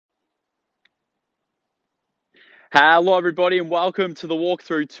Hello, everybody, and welcome to the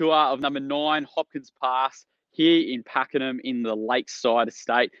walkthrough tour of number 9 Hopkins Pass here in Pakenham in the Lakeside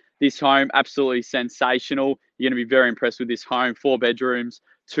Estate. This home, absolutely sensational. You're going to be very impressed with this home. 4 bedrooms,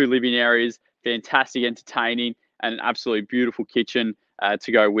 2 living areas, fantastic entertaining, and an absolutely beautiful kitchen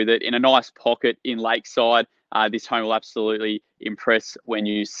to go with it. In a nice pocket in Lakeside, this home will absolutely impress when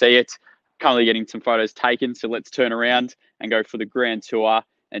you see it. Currently getting some photos taken, so let's turn around and go for the grand tour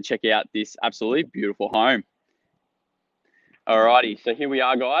and check out this absolutely beautiful home. Alrighty, so here we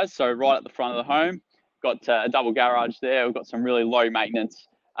are, guys. So right at the front of the home, got a double garage there. We've got some really low maintenance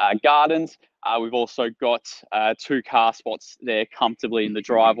gardens. We've also got 2 car spots there comfortably in the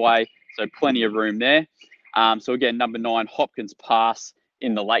driveway, so plenty of room there. So again, number 9 Hopkins Pass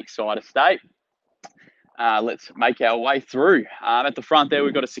in the Lakeside Estate. Let's make our way through. At the front there,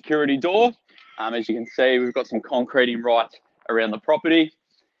 we've got a security door. As you can see, we've got some concreting right around the property.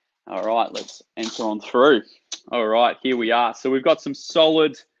 All right, let's enter on through. All right, here we are. So we've got some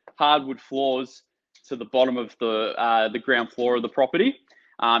solid hardwood floors to the bottom of the ground floor of the property.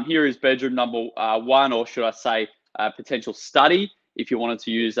 Here is bedroom number 1, or should I say potential study, if you wanted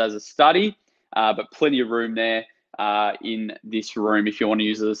to use as a study, but plenty of room there in this room if you want to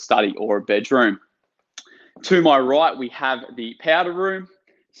use it as a study or a bedroom. To my right, we have the powder room.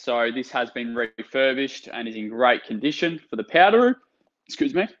 So this has been refurbished and is in great condition for the powder room.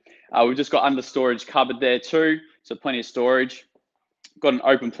 Excuse me. We've just got under storage cupboard there too, so plenty of storage. Got an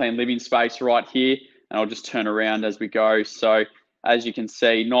open plan living space right here, and I'll just turn around as we go. So as you can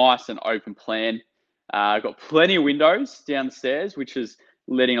see, nice and open plan. Got plenty of windows downstairs, which is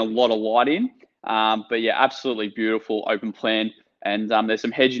letting a lot of light in. But yeah, absolutely beautiful open plan. And there's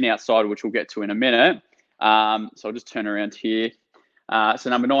some hedging outside, which we'll get to in a minute. So I'll just turn around here. So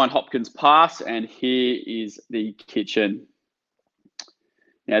number 9 Hopkins Pass, and here is the kitchen.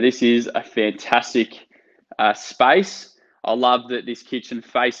 Now, this is a fantastic space. I love that this kitchen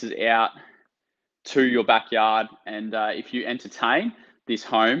faces out to your backyard. And if you entertain, this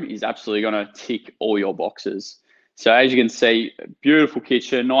home is absolutely going to tick all your boxes. So as you can see, beautiful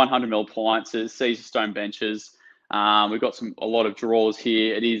kitchen, 900mm appliances, Caesar stone benches. We've got a lot of drawers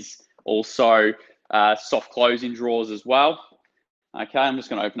here. It is also soft closing drawers as well. Okay, I'm just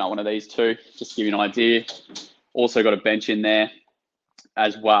going to open up one of these too, just to give you an idea. Also got a bench in there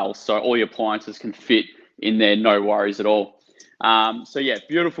as well, so all your appliances can fit in there, no worries at all. So yeah,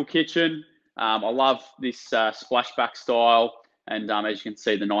 beautiful kitchen. I love this splashback style, and as you can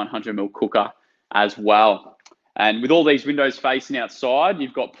see, the 900mm cooker as well. And with all these windows facing outside,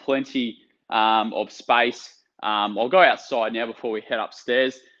 you've got plenty of space. I'll go outside now before we head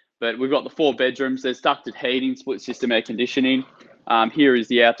upstairs, but we've got the 4 bedrooms. There's ducted heating, split system air conditioning. Here is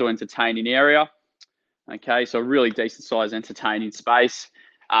the outdoor entertaining area. Okay, so a really decent sized entertaining space.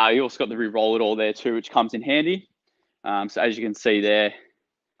 You also got the re-roll it all there too, which comes in handy. So as you can see there,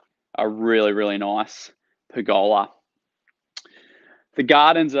 a really, really nice pergola. The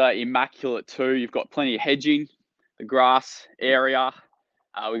gardens are immaculate too. You've got plenty of hedging, the grass area.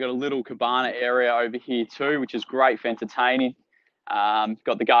 We've got a little cabana area over here too, which is great for entertaining.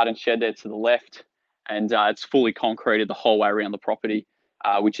 Got the garden shed there to the left, and it's fully concreted the whole way around the property,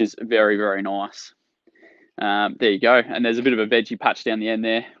 which is very, very nice. There you go. And there's a bit of a veggie patch down the end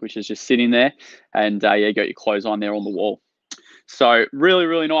there, which is just sitting there. And yeah, you got your clothes on there on the wall. So really,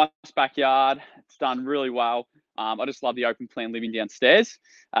 really nice backyard. It's done really well. I just love the open plan living downstairs.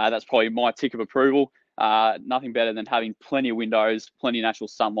 That's probably my tick of approval. Nothing better than having plenty of windows, plenty of natural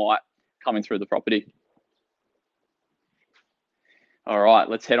sunlight coming through the property. All right,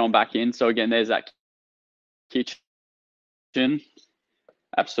 let's head on back in. So again, there's that kitchen.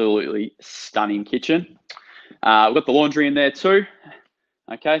 Absolutely stunning kitchen. We've got the laundry in there too.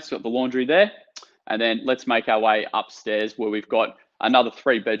 Okay, so got the laundry there. And then let's make our way upstairs, where we've got another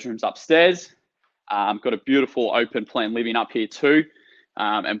 3 bedrooms upstairs. Got a beautiful open plan living up here too,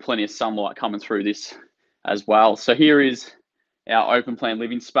 and plenty of sunlight coming through this as well. So here is our open plan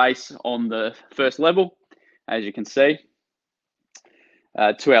living space on the first level, as you can see.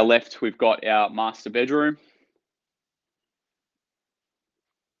 To our left, we've got our master bedroom.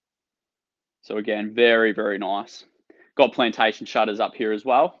 So again, very, very nice. Got plantation shutters up here as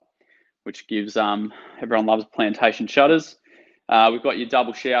well, which gives, everyone loves plantation shutters. We've got your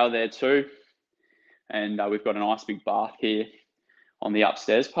double shower there too. And we've got a nice big bath here on the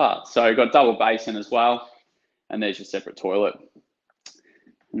upstairs part. So we've got double basin as well. And there's your separate toilet.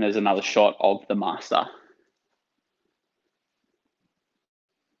 And there's another shot of the master.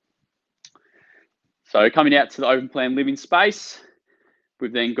 So coming out to the open plan living space,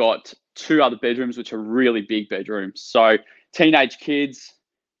 we've then got 2 other bedrooms, which are really big bedrooms. So teenage kids,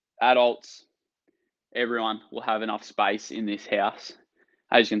 adults, everyone will have enough space in this house.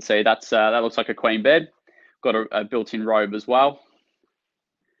 As you can see, that looks like a queen bed. Got a built-in robe as well.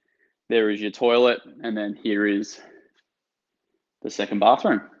 There is your toilet, and then here is the second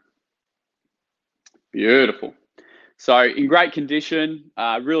bathroom. Beautiful. So in great condition,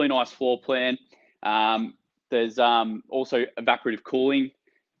 really nice floor plan. There's also evaporative cooling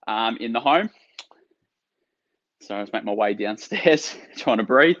in the home. So let's make my way downstairs, trying to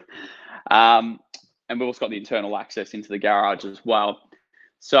breathe. And we've also got the internal access into the garage as well.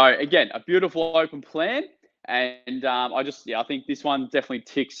 So again, a beautiful open plan. And I think this one definitely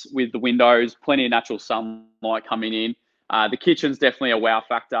ticks with the windows, plenty of natural sunlight coming in. The kitchen's definitely a wow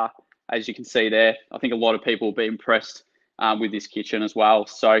factor, as you can see there. I think a lot of people will be impressed with this kitchen as well.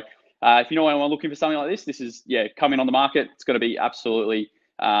 So if you know anyone looking for something like this is, coming on the market. It's going to be absolutely,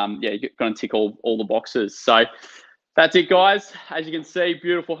 you're going to tick all the boxes. So that's it, guys. As you can see,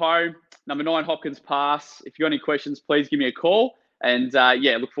 beautiful home, number 9 Hopkins Pass. If you've got any questions, please give me a call. And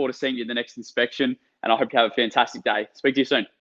look forward to seeing you in the next inspection. And I hope you have a fantastic day. Speak to you soon.